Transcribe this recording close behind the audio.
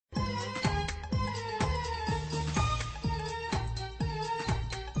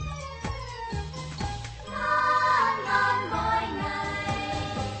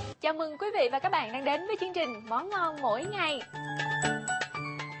Chào mừng quý vị và các bạn đang đến với chương trình Món ngon mỗi ngày.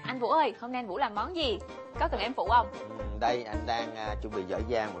 Anh Vũ ơi, hôm nay anh Vũ làm món gì? Có cần em phụ không? Đây anh đang chuẩn bị dở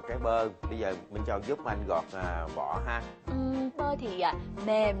dang một trái bơ. Bây giờ Minh Châu giúp anh gọt vỏ ha. Bơ thì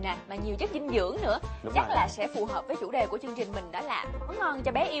mềm nè, mà nhiều chất dinh dưỡng nữa. Đúng Chắc rồi. là sẽ phù hợp với chủ đề của chương trình mình, đó là món ngon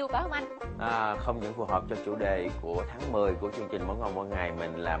cho bé yêu, phải không anh? Không những phù hợp cho chủ đề của tháng 10 của chương trình Món ngon mỗi ngày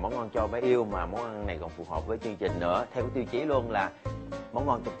mình là món ngon cho bé yêu, mà món ăn này còn phù hợp với chương trình nữa. Theo cái tiêu chí luôn là món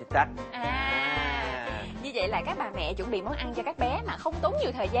ngon trong tích tắc. Như vậy là các bà mẹ chuẩn bị món ăn cho các bé mà không tốn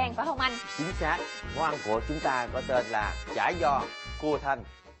nhiều thời gian, phải không anh? Chính xác. Món ăn của chúng ta có tên là chả giò cua Thanh.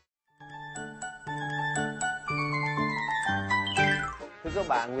 Thưa các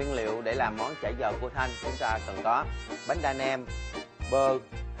bạn, nguyên liệu để làm món chả giò cua Thanh chúng ta cần có bánh đa nem, bơ,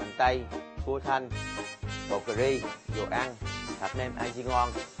 hành tây, cua Thanh, bột cà ri, dầu ăn, hạt nêm Ngon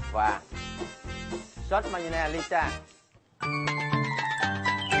và sốt mayonnaise Lisa.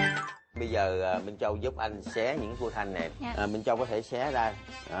 Bây giờ Minh Châu giúp anh xé những cua Thanh này. Minh Châu có thể xé ra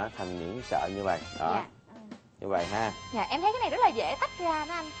thành những sợi như vậy. Đó. Như vậy ha. Dạ, em thấy cái này rất là dễ tách ra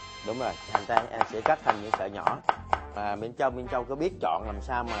đó anh. Đúng rồi, hành tây em sẽ cắt thành những sợi nhỏ. Minh Châu có biết chọn làm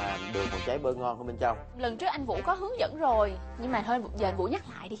sao mà được một trái bơ ngon không Minh Châu? Lần trước anh Vũ có hướng dẫn rồi, nhưng mà thôi giờ anh Vũ nhắc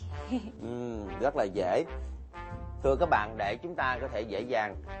lại đi. Rất là dễ. Thưa các bạn, để chúng ta có thể dễ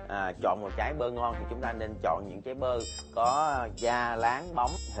dàng chọn một trái bơ ngon thì chúng ta nên chọn những trái bơ có da láng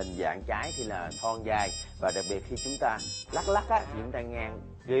bóng, hình dạng trái thì là thon dài, và đặc biệt khi chúng ta lắc á, chúng ta ngang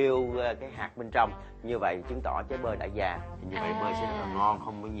riêu cái hạt bên trong, như vậy chứng tỏ trái bơ đã già, thì như vậy bơ sẽ rất là ngon,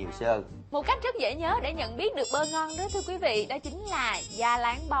 không có nhiều xơ. Một cách rất dễ nhớ để nhận biết được bơ ngon đó thưa quý vị, đó chính là da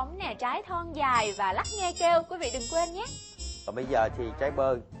láng bóng nè, trái thon dài và lắc nghe kêu, quý vị đừng quên nhé. Và bây giờ thì trái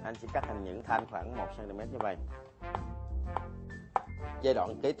bơ anh sẽ cắt thành những thanh khoảng 1 cm như vậy. Giai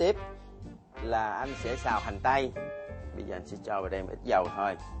đoạn kế tiếp là anh sẽ xào hành tây. Bây giờ anh sẽ cho vào đây một ít dầu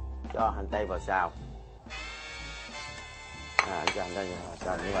thôi, cho hành tây vào xào. Anh cho hành tây vào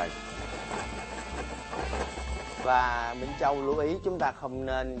xào như vậy. Và Minh Châu lưu ý chúng ta không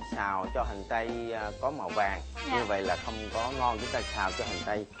nên xào cho hành tây có màu vàng, như vậy là không có ngon. Chúng ta xào cho hành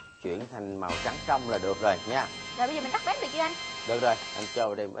tây chuyển thành màu trắng trong là được rồi nha. Rồi bây giờ mình tắt bếp được chưa anh? Được rồi, anh cho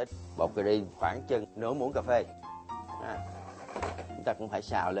vào đây một ít bột cà ri, khoảng chừng nửa muỗng cà phê. Chúng ta cũng phải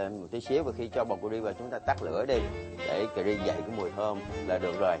xào lên một tí xíu, và khi cho bột cà ri vào chúng ta tắt lửa đi để cà ri dậy cái mùi thơm là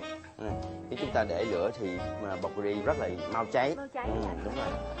được rồi. Khi chúng ta để lửa thì bột cà ri rất là mau cháy. Đúng rồi.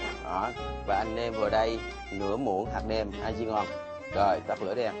 Đó. Và anh nêm vào đây nửa muỗng hạt nêm Ngon. Rồi tắt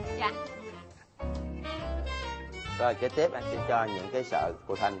lửa đi em. Dạ. Rồi kế tiếp anh sẽ cho những cái sợi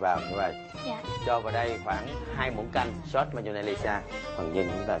cua Thanh vào như vậy. Dạ. Cho vào đây khoảng 2 muỗng canh sốt mayonnaise Lisa. Phần nhân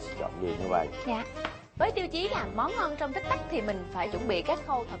chúng ta sẽ chọn gì như vậy. Dạ. Với tiêu chí là món ngon trong tích tắc thì mình phải chuẩn bị các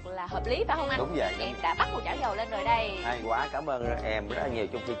khâu thật là hợp lý, phải không anh? Đúng vậy. Em đã bắt một chảo dầu lên rồi đây. Hay quá, cảm ơn em rất là nhiều.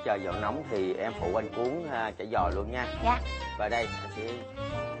 Trong khi chờ dầu nóng thì em phụ anh cuốn chả giò luôn nha. Dạ. Và đây anh sẽ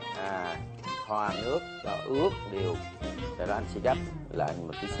hòa nước cho ướt đều. Sau đó anh sẽ gấp lại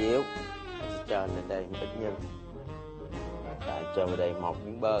một tí xíu. Anh sẽ cho lên đây một ít nhân. Lại cho vào đây 1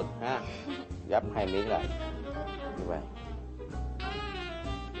 miếng bơ ha. Gấp 2 miếng lại. Như vậy.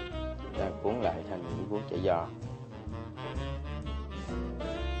 Ta cuốn lại thành những cuốn chả giò.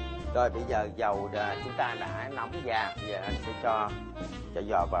 Rồi bây giờ dầu chúng ta đã nóng ra, bây giờ anh sẽ cho chả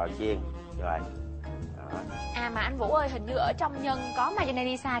giò vào chiên. Rồi. Đó. Mà anh Vũ ơi, hình như ở trong nhân có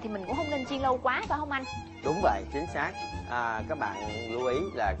mayonnaise thì mình cũng không nên chiên lâu quá, phải không anh? Đúng vậy, chính xác. Các bạn lưu ý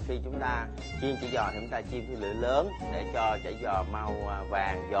là khi chúng ta chiên chả giò thì chúng ta chiên với lửa lớn để cho chả giò mau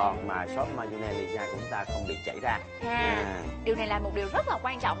vàng giòn, mà sốt mayonnaise của chúng ta không bị chảy ra. Điều này là một điều rất là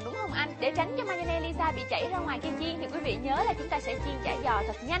quan trọng đúng không anh? Để tránh cho mayonnaise bị chảy ra ngoài khi chiên thì quý vị nhớ là chúng ta sẽ chiên chả giò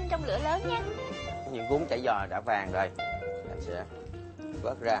thật nhanh trong lửa lớn nha. Những cuốn chả giò đã vàng rồi, anh sẽ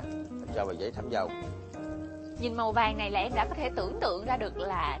vớt ra, cho vào giấy thấm dầu. Nhìn màu vàng này là em đã có thể tưởng tượng ra được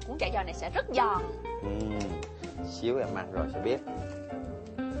là cuốn chả giò này sẽ rất giòn. Xíu em ăn rồi sẽ biết.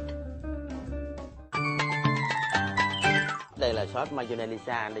 Đây là sốt mayonnaise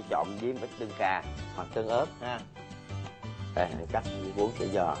Lisa, để chọn với ít tương cà hoặc tương ớt ha. Đây anh cắt những cuốn chả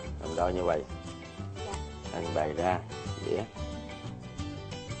giò làm đôi như vậy. Anh bày ra đĩa.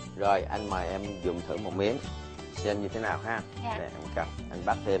 Rồi anh mời em dùng thử một miếng xem như thế nào ha. Đây anh cầm, anh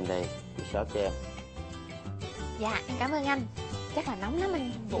bắt thêm đây sốt cho em. Dạ, em cảm ơn anh. Chắc là nóng lắm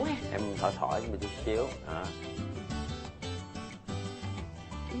anh Vũ ha. Em thổi một chút xíu.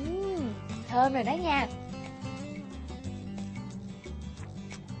 Thơm rồi đó nha.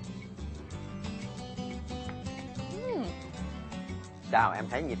 Sao em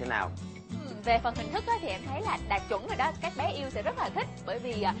thấy như thế nào? Về phần hình thức thì em thấy là đạt chuẩn rồi đó, các bé yêu sẽ rất là thích, bởi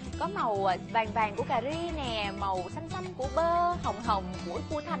vì có màu vàng vàng của cà ri nè, màu xanh xanh của bơ, hồng hồng của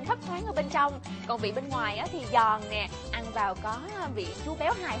cua Thanh thấp thoáng ở bên trong, còn vị bên ngoài thì giòn nè, ăn vào có vị chua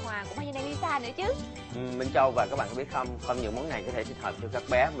béo hài hòa của mayonnaise Lisa nữa chứ. Minh Châu và các bạn có biết không, không những món này có thể thích hợp cho các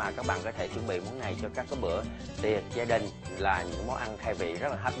bé mà các bạn có thể chuẩn bị món này cho các cái bữa tiệc gia đình, là những món ăn khai vị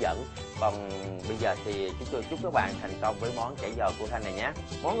rất là hấp dẫn. Còn bây giờ thì chúng tôi chúc các bạn thành công với món chả giò của Thanh này nhé.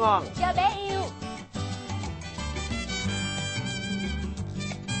 Món ngon cho bé yêu.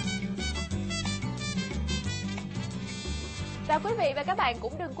 Và quý vị và các bạn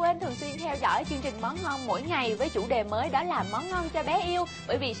cũng đừng quên thường xuyên theo dõi chương trình Món Ngon mỗi ngày với chủ đề mới, đó là món ngon cho bé yêu.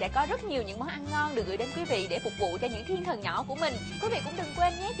 Bởi vì sẽ có rất nhiều những món ăn ngon được gửi đến quý vị để phục vụ cho những thiên thần nhỏ của mình. Quý vị cũng đừng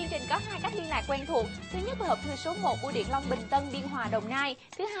quên nhé, chương trình có 2 cách liên lạc quen thuộc. Thứ nhất là hộp thư số 1 Bưu điện Long Bình Tân, Biên Hòa, Đồng Nai.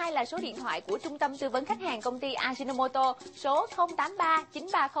 Thứ hai là số điện thoại của Trung tâm tư vấn khách hàng công ty Ajinomoto, số 083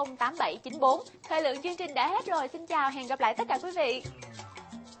 930 8794. Thời lượng chương trình đã hết rồi. Xin chào, hẹn gặp lại tất cả quý vị.